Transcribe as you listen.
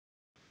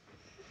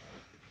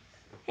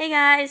Hey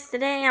guys,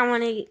 today I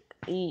want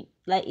to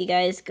let you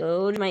guys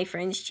go to my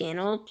friend's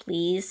channel.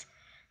 Please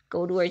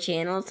go to her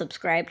channel,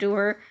 subscribe to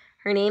her.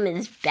 Her name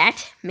is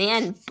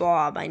Batman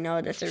Bob. I know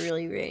that's a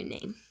really weird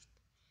name.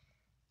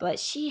 But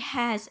she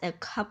has a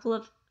couple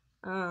of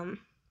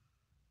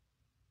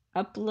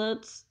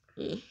uploads.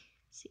 See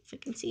if I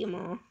can see them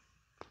all.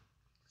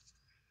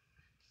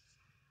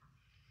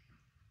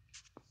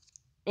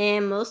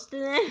 And most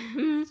of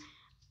them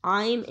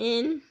I'm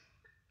in.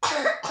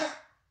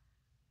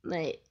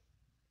 Like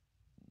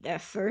the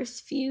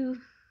first few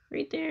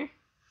right there.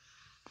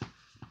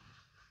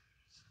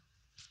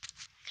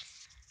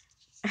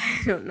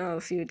 I don't know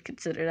if you would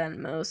consider that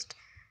most.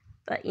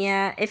 But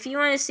yeah, if you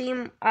want to see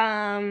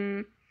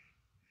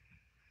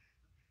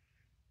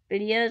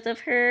videos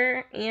of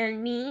her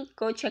and me,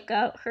 go check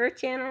out her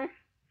channel.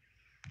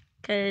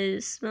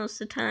 Because most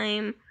of the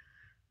time,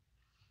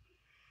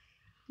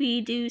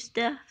 we do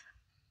stuff.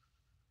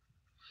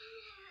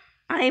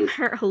 I'm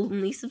her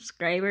only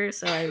subscriber,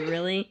 so I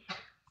really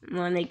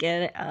want to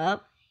get it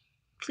up.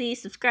 Please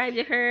subscribe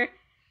to her.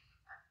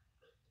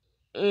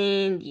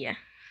 And yeah,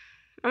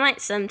 I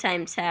might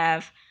sometimes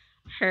have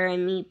her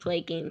and me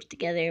play games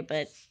together,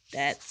 but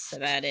that's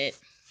about it.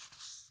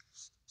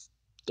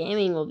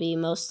 Gaming will be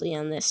mostly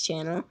on this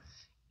channel.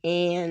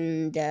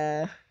 And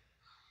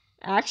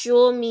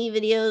actual me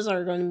videos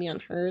are going to be on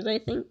hers, I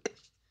think.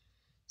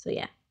 So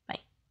yeah.